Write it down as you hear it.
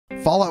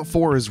Fallout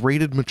 4 is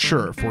rated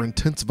mature for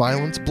intense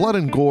violence, blood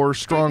and gore,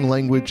 strong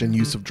language, and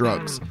use of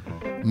drugs.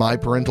 My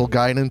parental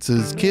guidance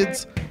is,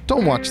 kids,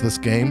 don't watch this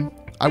game.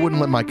 I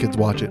wouldn't let my kids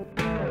watch it.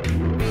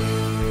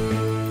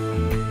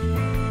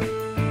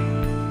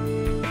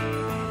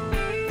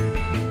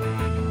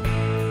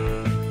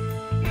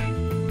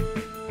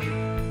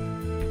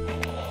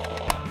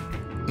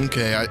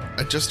 Okay,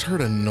 I just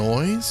heard a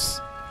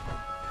noise.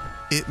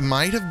 It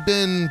might have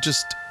been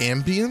just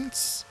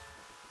ambience,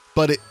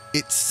 but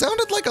it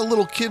sounded like a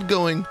little kid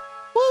going,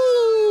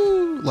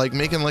 woo, like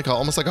making like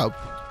almost like a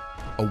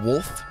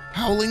wolf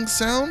howling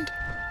sound.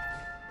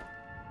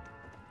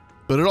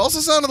 But it also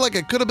sounded like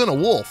it could have been a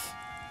wolf.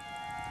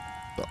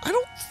 But I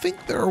don't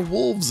think there are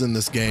wolves in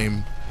this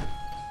game.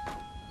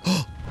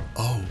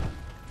 Oh.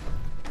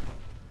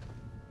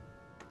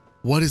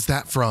 What is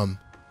that from?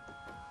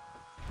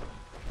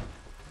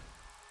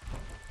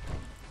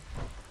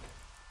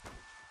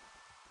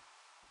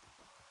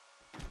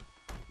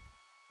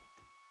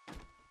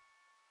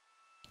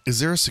 Is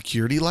there a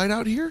security light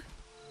out here?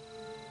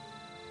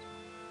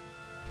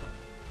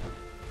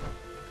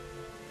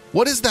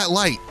 What is that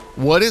light?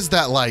 What is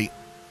that light?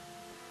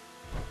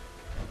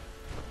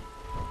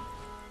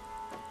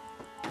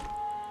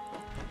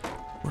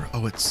 Where?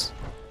 Oh, it's...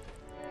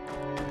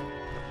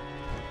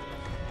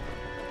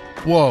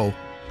 Whoa.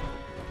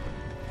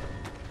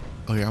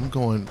 Okay, I'm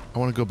going... I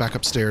want to go back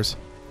upstairs.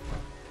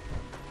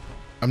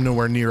 I'm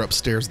nowhere near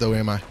upstairs, though,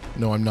 am I?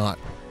 No, I'm not.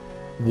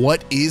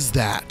 What is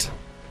that?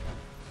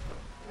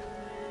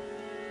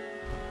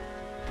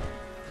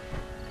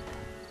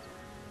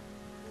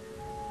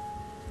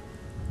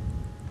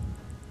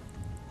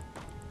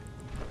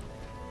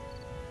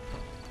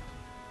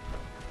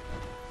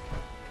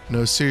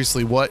 No,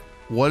 seriously, what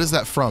is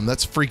that from?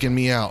 That's freaking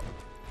me out.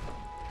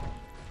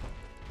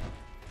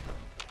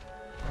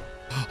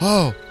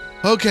 Oh,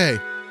 okay.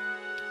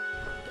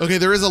 Okay,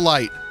 there is a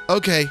light.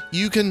 Okay,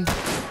 you can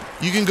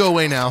go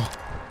away now.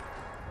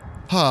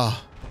 Huh.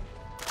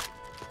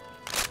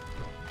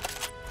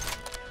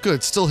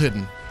 Good, still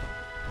hidden.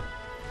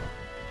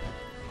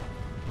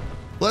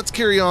 Let's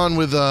carry on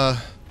with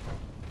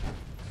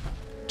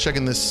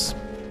checking this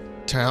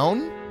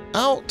town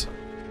out.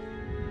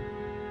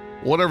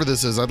 Whatever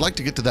this is, I'd like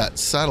to get to that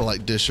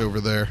satellite dish over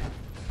there.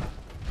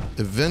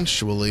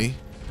 Eventually.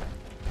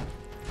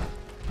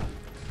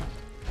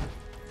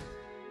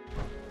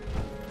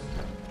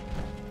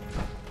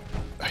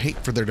 I hate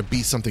for there to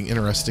be something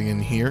interesting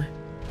in here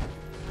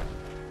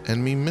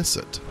and me miss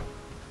it.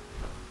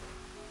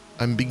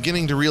 I'm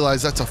beginning to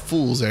realize that's a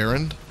fool's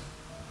errand.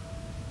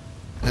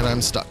 And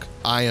I'm stuck.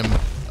 I am...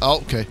 Oh,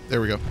 okay,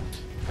 there we go.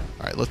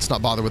 Alright, let's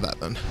not bother with that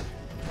then.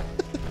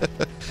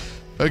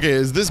 Okay,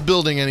 is this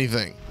building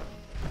anything?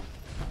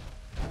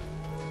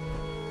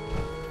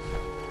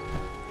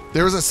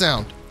 There was a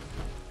sound.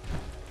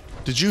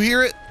 Did you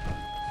hear it?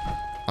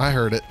 I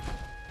heard it.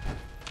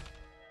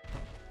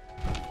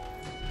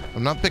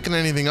 I'm not picking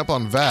anything up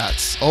on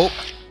VATS. Oh.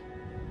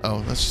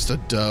 Oh, that's just a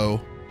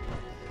doe.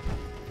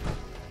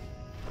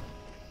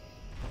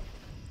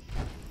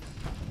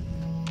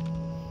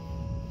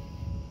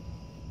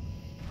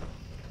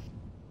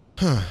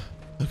 Huh.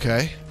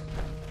 Okay.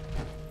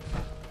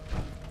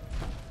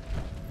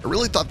 I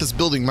really thought this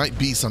building might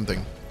be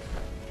something.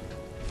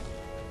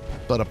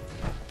 But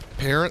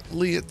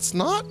apparently it's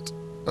not?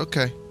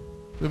 Okay.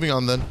 Moving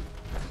on then.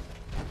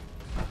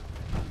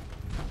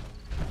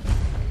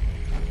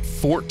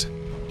 Fort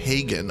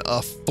Hagen.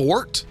 A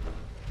fort?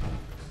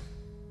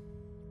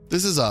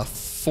 This is a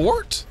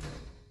fort?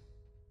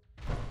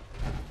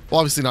 Well,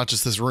 obviously not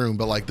just this room,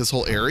 but like this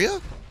whole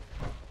area?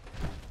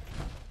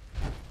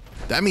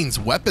 That means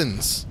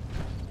weapons.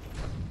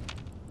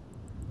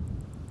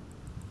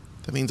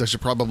 That means I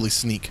should probably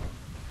sneak.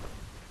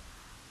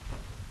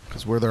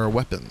 Because where there are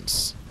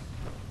weapons,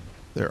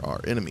 there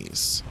are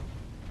enemies.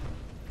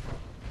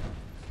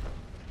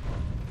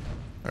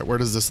 Alright, where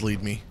does this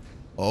lead me?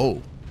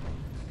 Oh.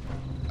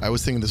 I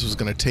was thinking this was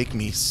going to take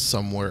me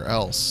somewhere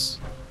else.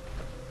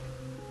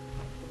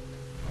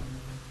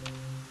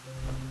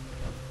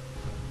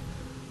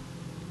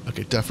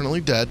 Okay,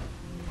 definitely dead.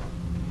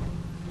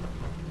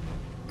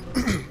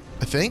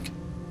 I think?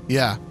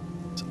 Yeah.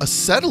 A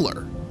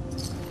settler.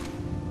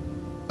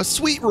 A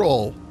sweet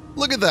roll.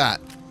 Look at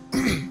that.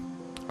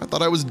 I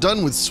thought I was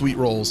done with sweet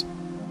rolls.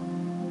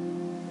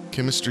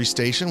 Chemistry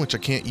station, which I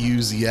can't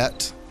use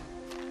yet.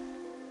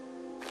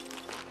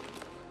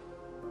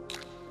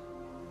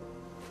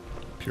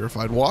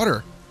 Purified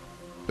water.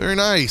 Very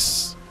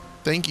nice.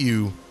 Thank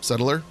you,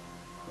 settler.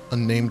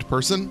 Unnamed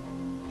person.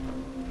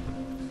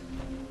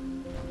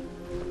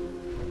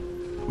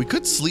 We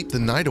could sleep the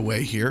night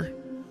away here.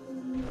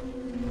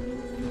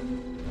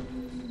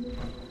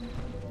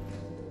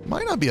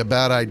 Might not be a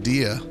bad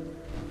idea.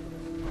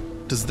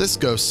 Does this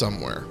go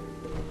somewhere?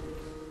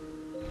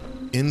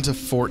 Into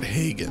Fort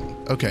Hagen.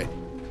 Okay.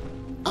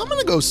 I'm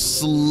gonna go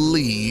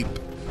sleep.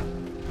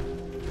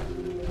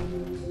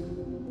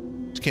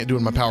 Just can't do it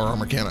in my power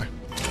armor, can I?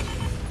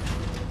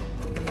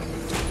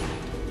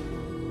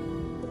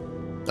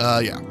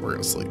 Yeah, we're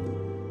gonna sleep.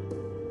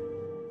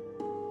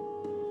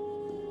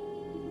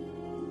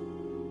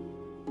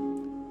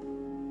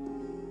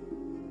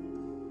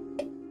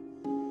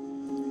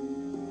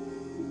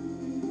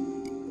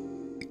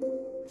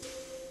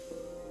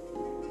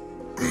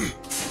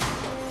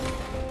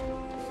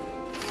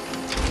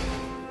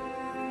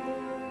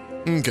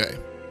 Okay.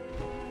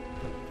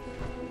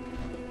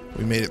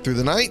 We made it through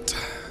the night.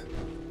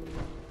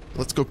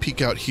 Let's go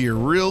peek out here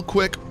real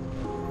quick.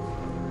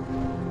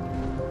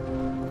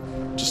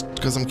 Just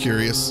because I'm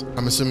curious.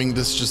 I'm assuming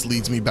this just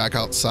leads me back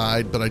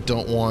outside, but I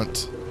don't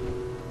want...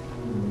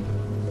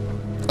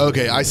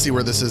 Okay, I see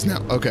where this is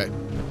now. Okay.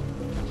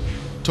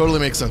 Totally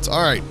makes sense.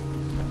 All right.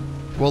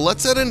 Well,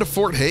 let's head into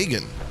Fort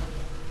Hagen.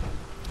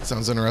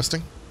 Sounds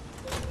interesting.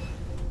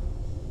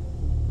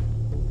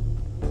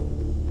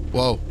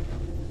 Whoa.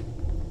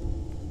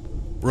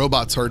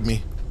 Robots heard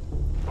me.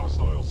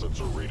 Hostile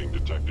sensor reading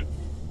detected.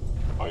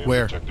 I am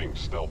Where? detecting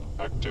stealth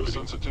activity.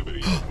 Sensitivity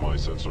of my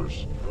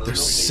sensors. There's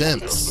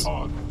synths.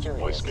 Odd.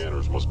 My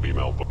scanners must be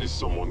malfunctioning. Is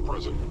someone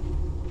present?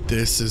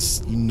 This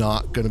is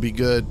not going to be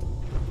good.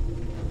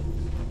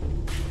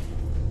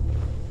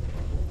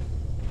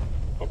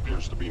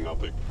 Appears to be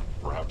nothing.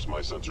 Perhaps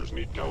my sensors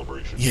need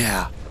calibration.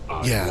 Yeah.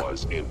 I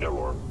was in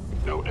error.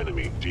 No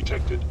enemy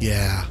detected.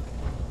 Yeah.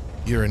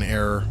 You're in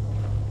error.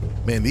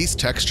 Man, these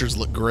textures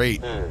look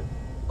great.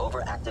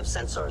 Overactive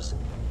sensors.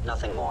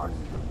 Nothing more.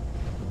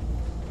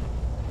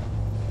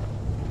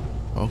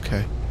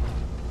 Okay.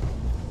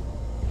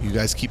 You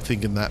guys keep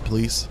thinking that,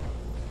 please.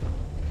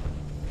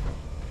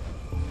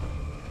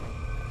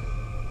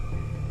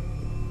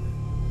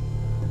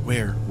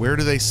 Where? Where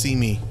do they see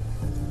me?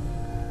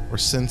 Or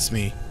sense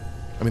me?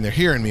 I mean, they're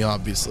hearing me,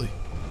 obviously.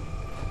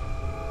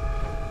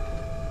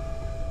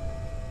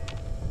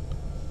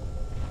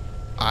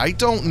 I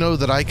don't know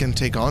that I can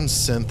take on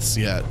synths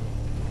yet.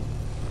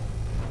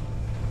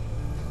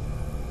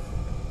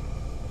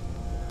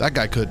 That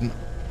guy couldn't.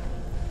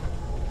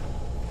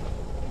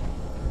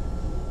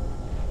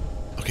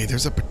 Okay,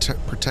 there's a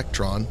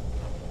Protectron.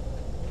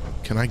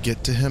 Can I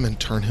get to him and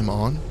turn him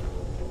on?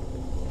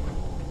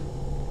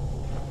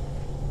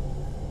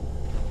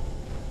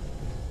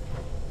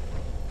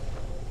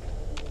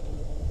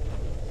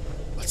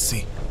 Let's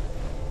see.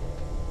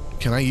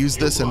 Can I use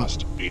this and...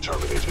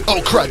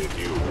 Oh, crud!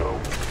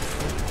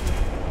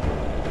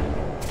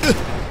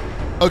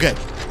 Okay.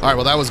 Alright,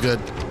 well that was good.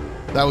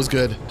 That was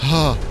good.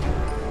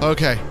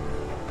 Okay.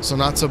 So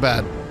not so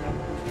bad.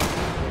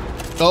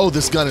 Oh,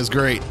 this gun is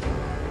great.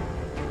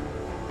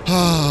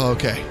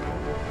 Okay.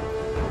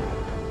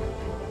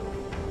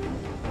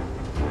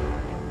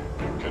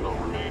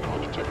 Cannot remain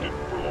undetected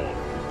for long.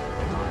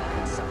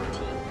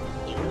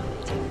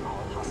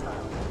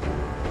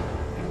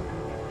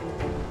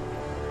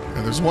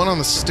 And there's one on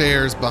the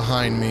stairs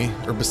behind me,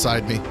 or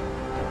beside me.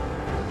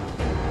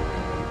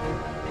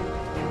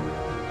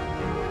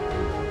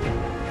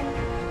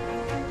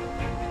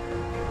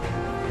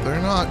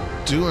 They're not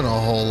doing a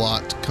whole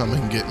lot to come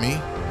and get me.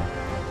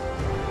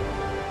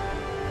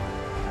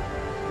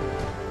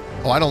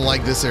 Oh, I don't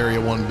like this area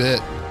one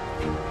bit.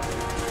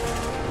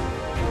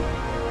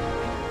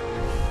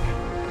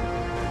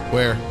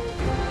 Where?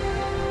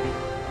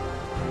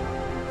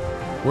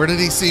 Where did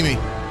he see me?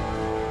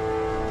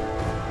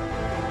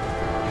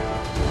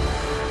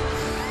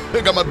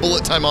 I got my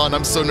bullet time on.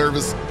 I'm so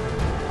nervous.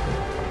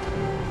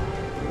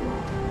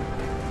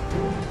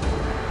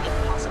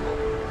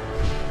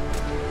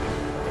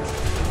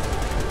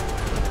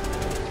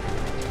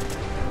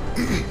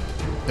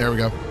 There we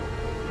go.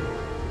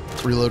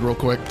 Reload real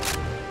quick.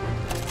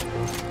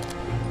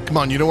 Come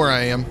on, you know where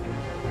I am.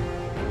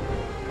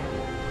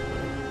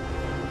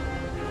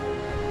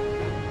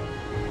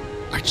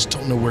 I just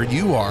don't know where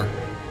you are.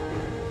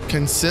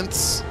 Can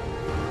synths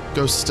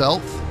go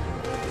stealth?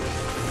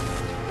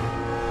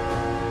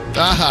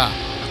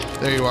 Aha!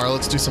 There you are.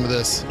 Let's do some of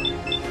this.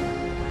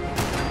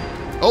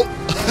 Oh!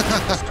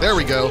 There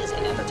we go.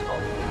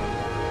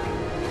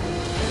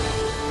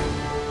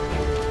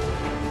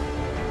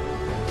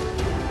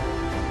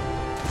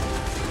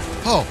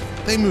 Oh,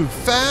 they move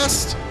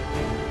fast?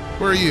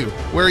 Where are you?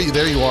 Where are you?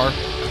 There you are.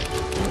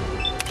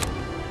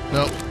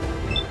 Nope.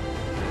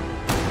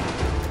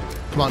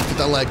 Come on, get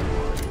that leg.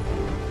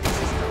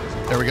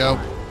 There we go.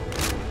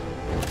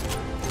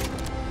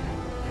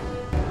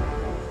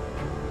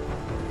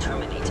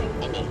 Terminating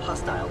any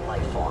hostile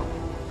life form.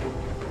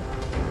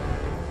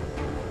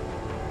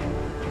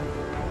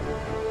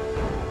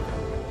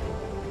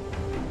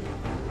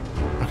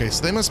 Okay,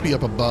 so they must be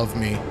up above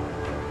me.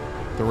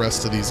 The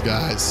rest of these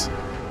guys.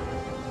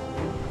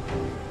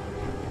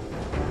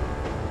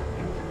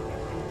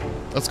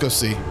 Let's go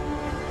see.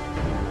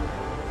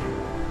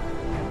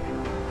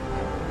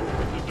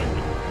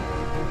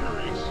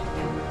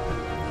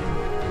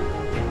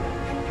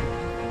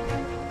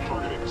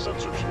 Targeting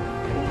sensors.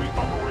 Fully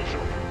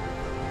operational.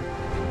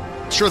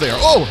 Sure they are.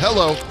 Oh,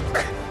 hello.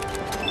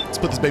 Let's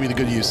put this baby to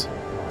good use.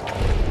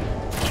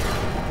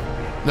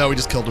 No, we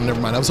just killed him.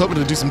 Never mind. I was hoping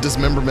to do some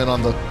dismemberment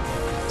on the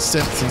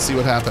synths and see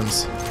what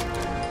happens.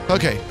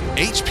 Okay.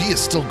 HP is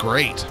still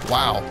great.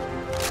 Wow.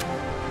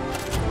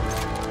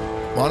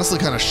 I'm honestly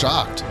kind of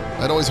shocked.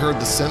 I'd always heard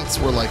the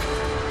synths were like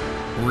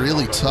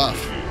really tough.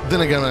 Then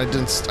again, I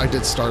did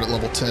start at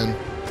level 10.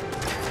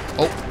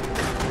 Oh.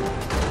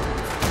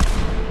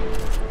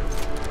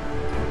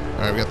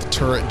 All right, we got the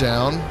turret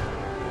down.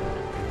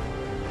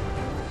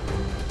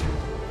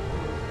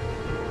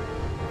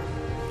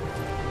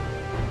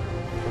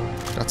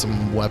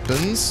 some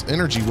weapons.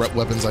 Energy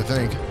weapons, I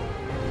think.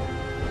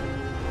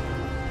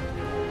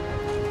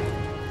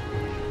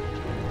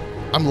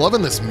 I'm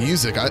loving this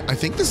music. I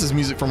think this is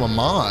music from a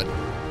mod.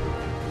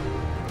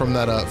 From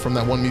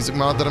that one music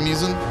mod that I'm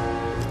using.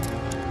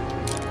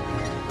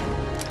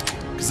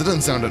 Because it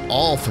doesn't sound at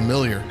all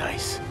familiar.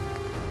 Nice.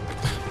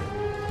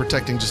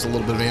 Protecting just a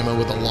little bit of ammo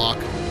with a lock.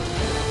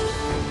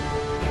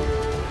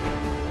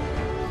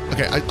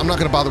 Okay, I'm not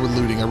going to bother with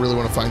looting. I really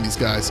want to find these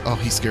guys. Oh,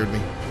 he scared me.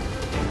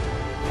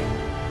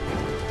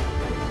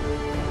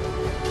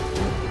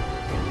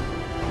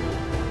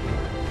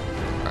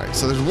 Alright,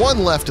 so there's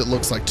one left, it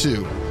looks like,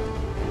 too.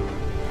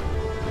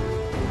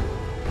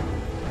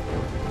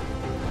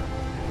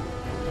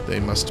 They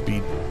must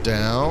be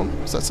down.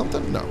 Is that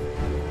something? No.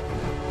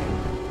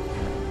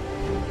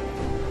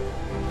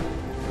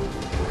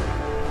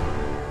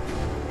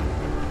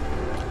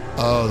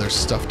 Oh, there's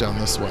stuff down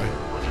this way.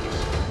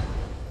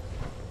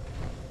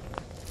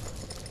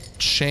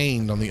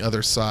 Chained on the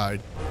other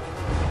side.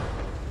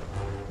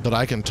 But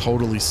I can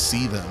totally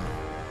see them.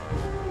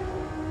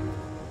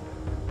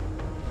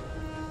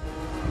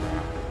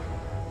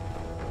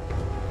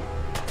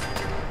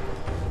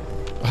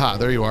 Aha,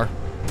 there you are.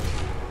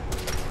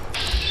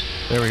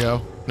 There we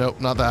go. Nope,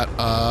 not that.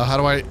 How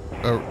do I...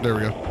 Oh, there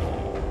we go.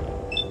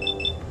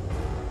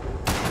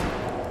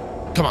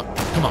 Come on,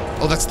 come on.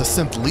 Oh, that's the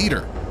synth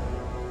leader.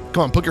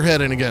 Come on, put your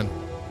head in again.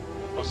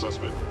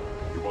 Assessment.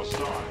 You must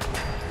die.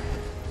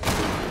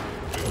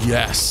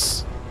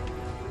 Yes.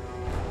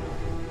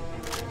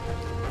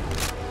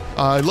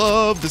 I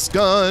love this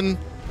gun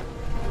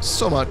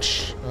so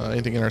much.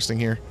 Anything interesting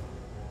here?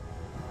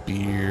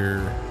 Beer.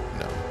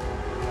 No.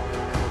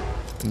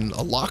 And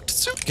a locked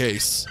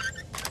suitcase.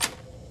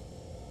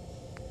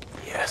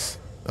 Yes.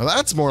 Now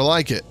that's more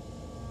like it.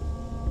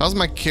 How's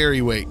my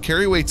carry weight?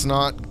 Carry weight's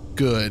not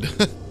good.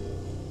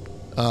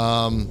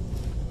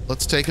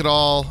 Let's take it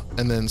all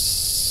and then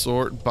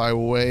sort by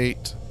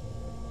weight.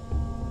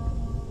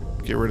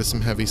 Get rid of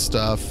some heavy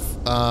stuff.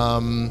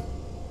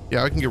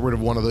 Yeah, I can get rid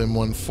of one of them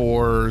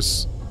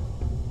 1.4s.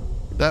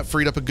 That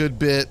freed up a good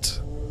bit.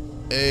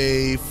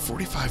 A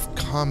 45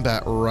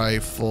 combat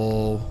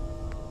rifle.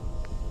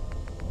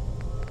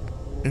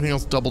 Anything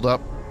else doubled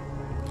up?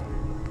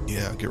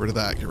 Yeah, get rid of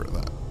that. Get rid of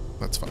that.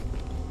 That's fine.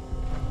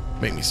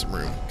 Make me some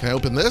room. Can I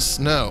open this?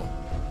 No.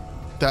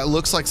 That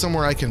looks like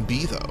somewhere I can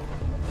be, though.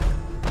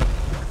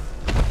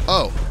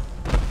 Oh.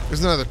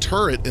 There's another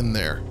turret in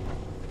there.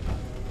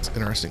 It's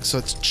interesting. So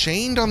it's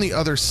chained on the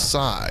other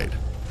side.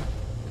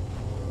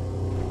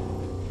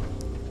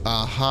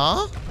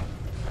 Uh-huh.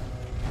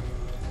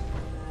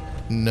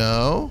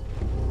 No.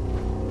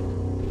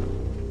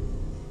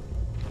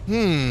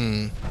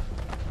 Can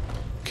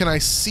I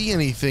see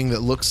anything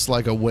that looks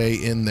like a way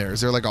in there?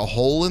 Is there like a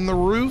hole in the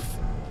roof?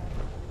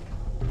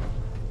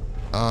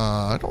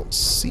 I don't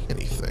see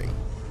anything.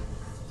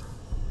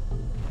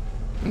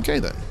 Okay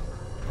then.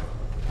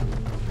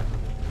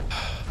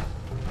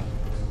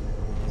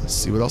 Let's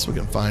see what else we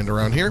can find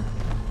around here.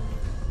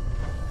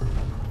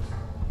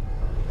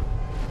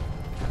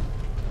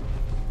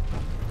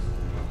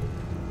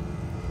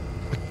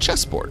 A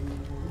chessboard.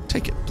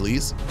 Take it,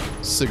 please.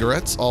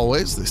 Cigarettes,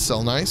 always. They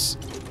sell nice.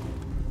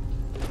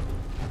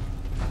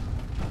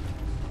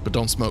 But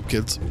don't smoke,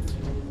 kids.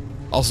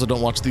 Also,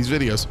 don't watch these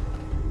videos.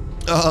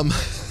 No, I'm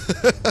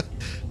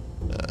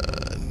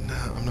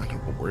not going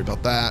to worry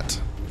about that.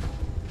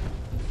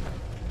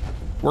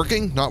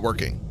 Working? Not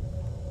working.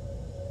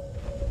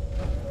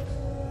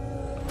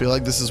 I feel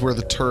like this is where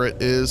the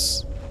turret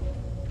is.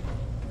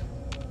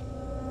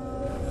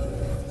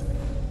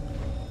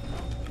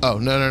 Oh,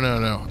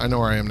 no. I know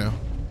where I am now.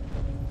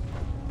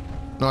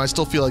 No, I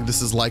still feel like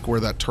this is like where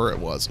that turret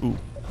was. Ooh.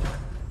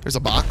 There's a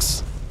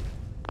box.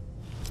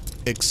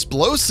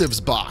 Explosives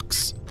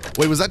box.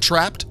 Wait, was that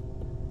trapped?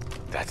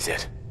 That's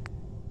it.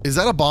 Is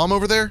that a bomb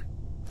over there?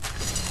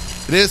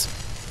 It is.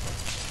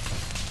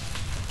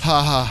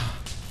 Haha.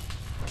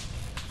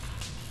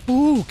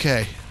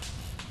 Okay.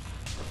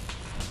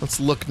 Let's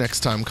look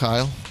next time,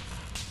 Kyle.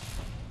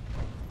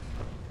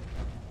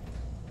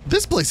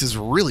 This place is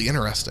really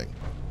interesting.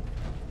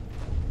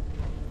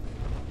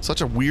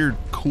 Such a weird,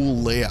 cool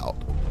layout.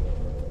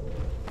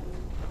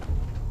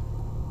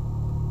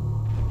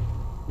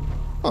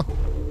 Huh.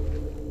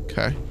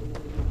 Okay.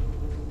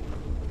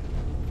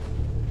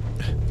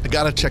 I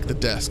gotta check the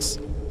desks.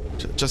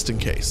 Just in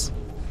case.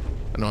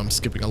 I know I'm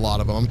skipping a lot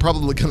of them. I'm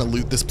probably gonna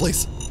loot this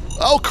place.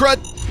 Oh, crud!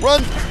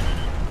 Run!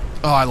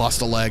 Oh, I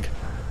lost a leg.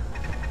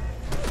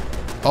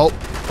 Oh,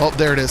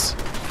 there it is.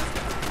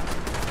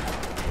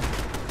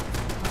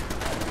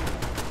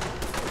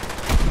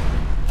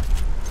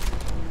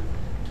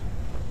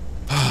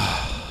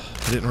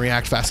 I didn't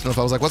react fast enough.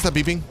 I was like, what's that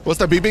beeping? What's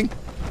that beeping?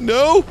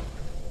 No!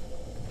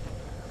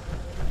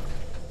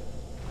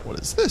 What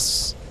is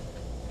this?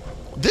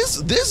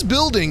 This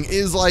building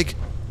is like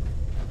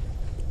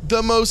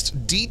the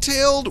most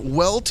detailed,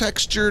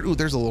 well-textured... Ooh,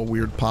 there's a little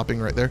weird popping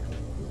right there.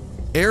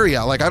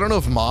 Area. Like, I don't know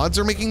if mods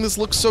are making this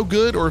look so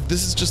good or if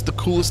this is just the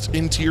coolest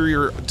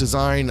interior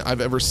design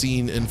I've ever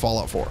seen in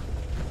Fallout 4.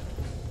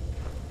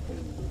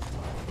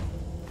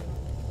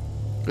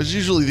 Because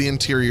usually the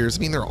interiors,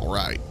 I mean, they're all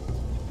right.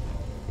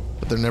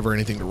 But they're never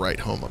anything to write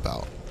home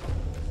about.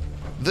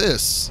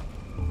 This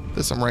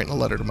I'm writing a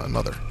letter to my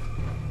mother.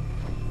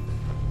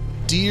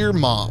 Dear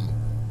Mom,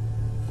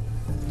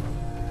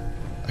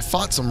 I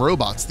fought some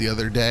robots the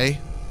other day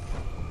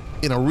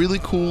in a really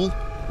cool,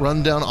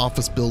 rundown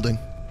office building.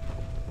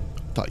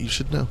 Thought you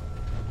should know.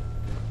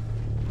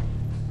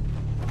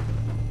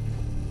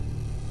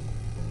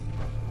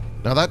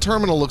 Now that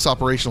terminal looks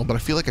operational, but I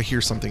feel like I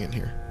hear something in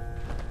here.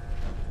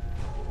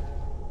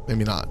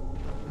 Maybe not.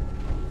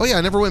 Oh yeah,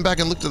 I never went back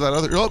and looked at that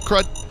other... Oh,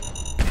 crud.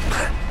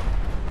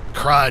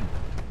 Crud.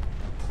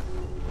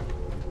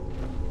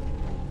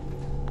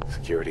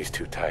 Security's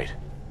too tight.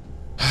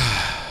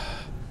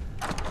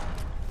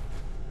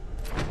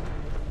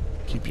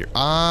 Keep your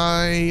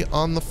eye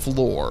on the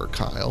floor,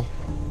 Kyle.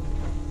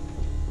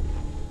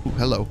 Ooh,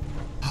 hello.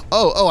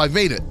 Oh, I've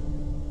made it.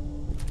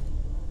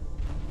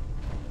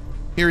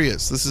 Here he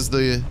is. This is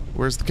the...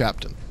 Where's the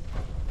captain?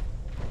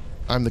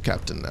 I'm the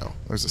captain now.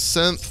 There's a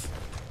synth.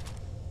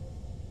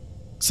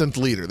 Synth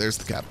leader. There's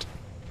the captain.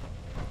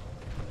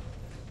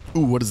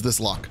 Ooh, what is this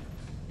lock?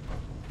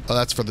 Oh,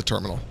 that's for the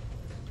terminal.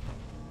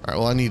 Alright,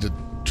 well, I need to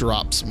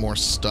drop some more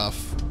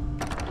stuff.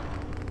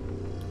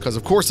 Because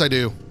of course I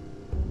do.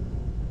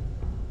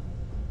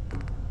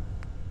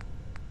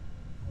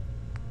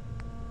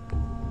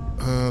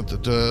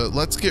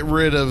 Let's get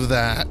rid of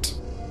that.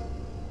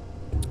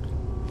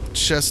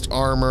 Chest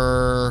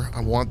armor.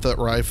 I want that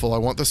rifle. I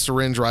want the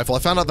syringe rifle. I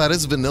found out that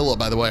is vanilla,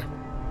 by the way.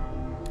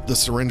 The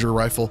syringer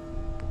rifle.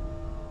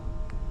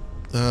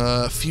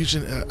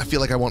 Fusion. I feel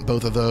like I want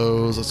both of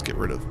those. Let's get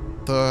rid of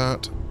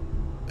that.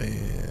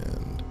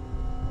 And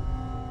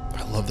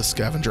I love the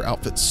scavenger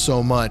outfit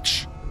so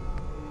much.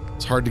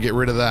 It's hard to get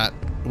rid of that.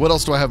 What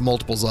else do I have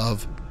multiples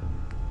of?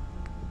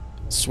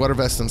 Sweater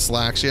vest and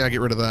slacks. Yeah,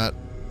 get rid of that.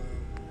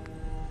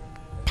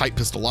 Pipe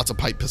pistol. Lots of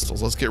pipe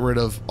pistols. Let's get rid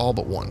of all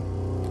but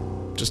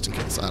one. Just in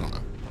case. I don't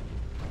know.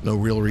 No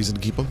real reason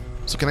to keep them.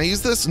 So can I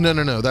use this?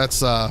 No. That's,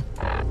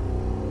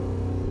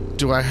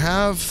 do I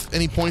have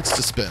any points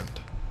to spend?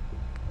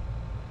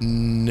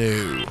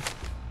 No.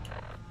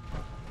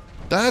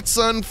 That's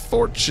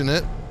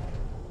unfortunate.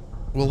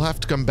 We'll have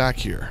to come back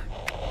here.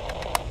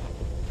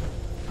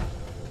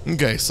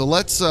 Okay, so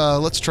let's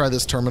try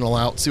this terminal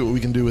out, see what we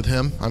can do with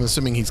him. I'm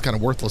assuming he's kind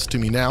of worthless to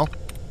me now.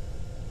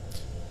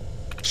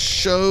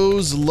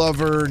 Shows,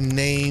 lover,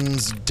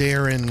 names,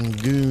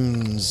 Darren,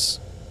 goons,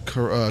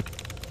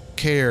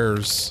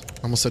 cares.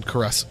 I almost said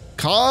caress.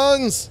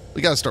 Cons!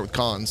 We gotta start with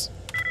cons.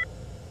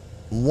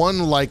 One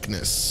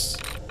likeness.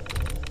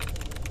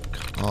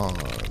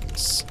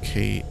 Cons.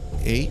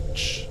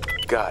 KH.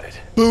 Got it.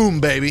 Boom,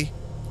 baby.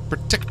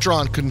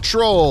 Protectron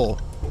control.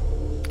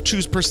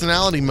 Choose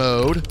personality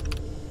mode.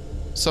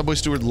 Subway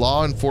steward,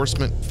 law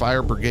enforcement,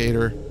 fire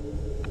brigader,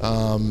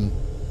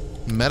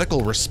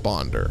 medical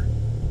responder.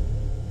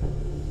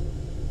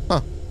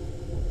 Huh.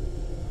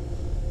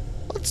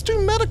 Let's do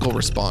medical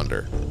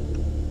responder.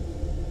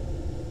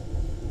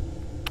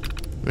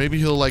 Maybe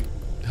he'll, like,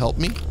 help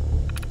me?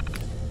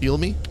 Heal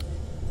me?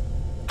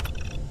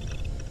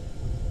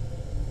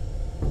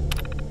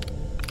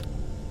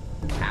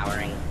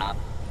 Powering up.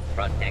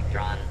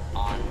 Protectron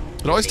on.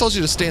 It always tells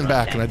you to stand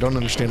back, and I don't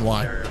understand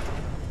why.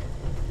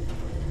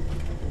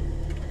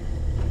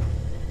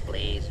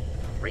 Please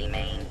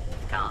remain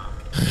calm.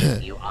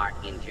 You are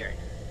injured.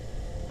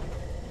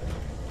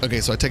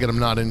 Okay, so I take it I'm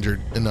not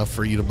injured enough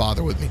for you to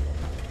bother with me.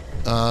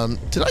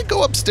 Did I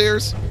go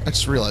upstairs? I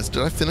just realized.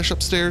 Did I finish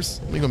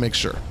upstairs? Let me go make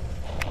sure.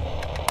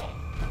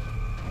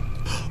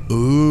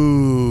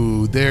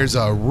 Ooh, there's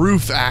a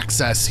roof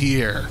access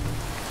here.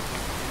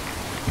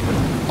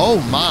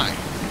 Oh my.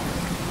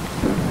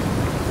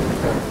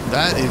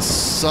 That is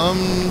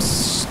some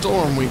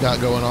storm we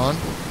got going on.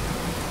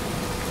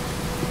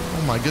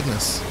 Oh my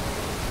goodness.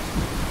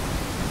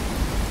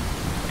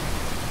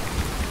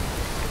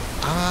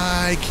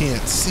 I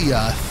can't see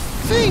a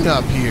thing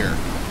up here.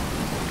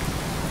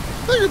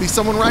 There could be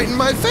someone right in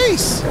my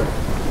face.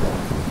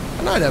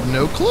 And I'd have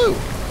no clue.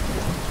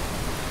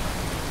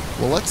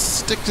 Well, let's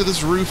stick to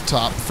this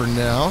rooftop for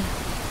now.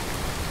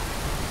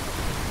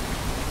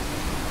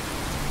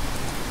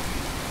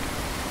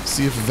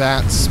 See if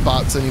that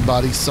spots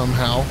anybody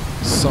somehow,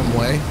 some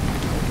way.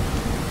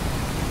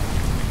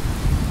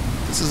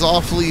 This is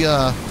awfully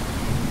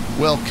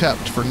well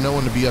kept for no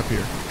one to be up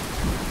here.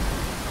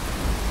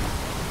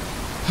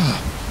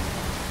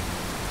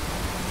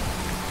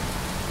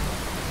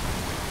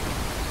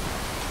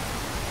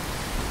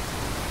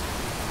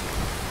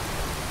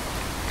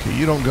 Okay,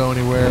 you don't go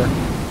anywhere.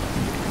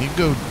 You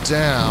go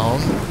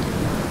down.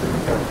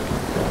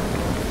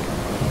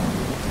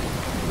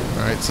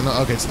 Alright, so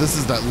okay, so this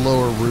is that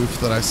lower roof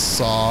that I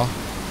saw.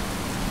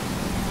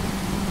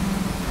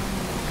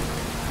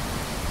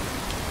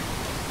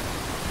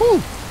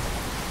 Whew.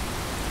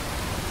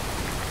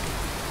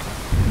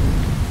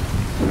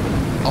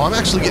 Oh, I'm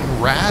actually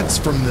getting rads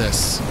from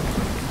this.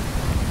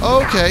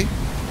 Okay.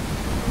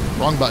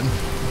 Wrong button.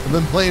 I've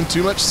been playing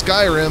too much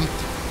Skyrim.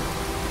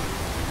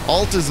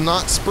 Alt is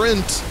not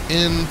sprint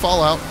in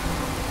Fallout.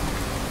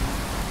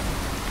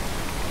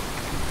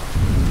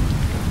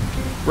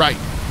 Right.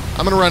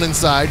 I'm going to run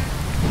inside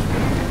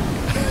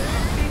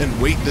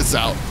and wait this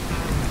out.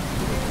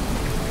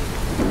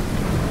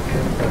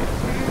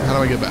 How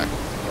do I get back?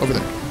 Over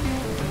there.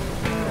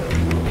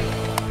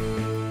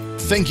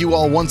 Thank you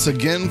all once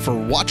again for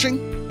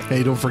watching.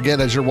 Hey, don't forget,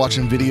 as you're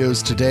watching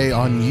videos today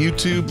on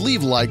YouTube,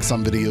 leave likes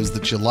on videos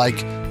that you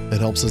like. That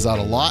helps us out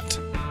a lot.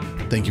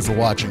 Thank you for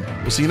watching.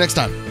 We'll see you next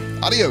time.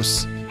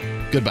 Adios.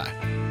 Goodbye.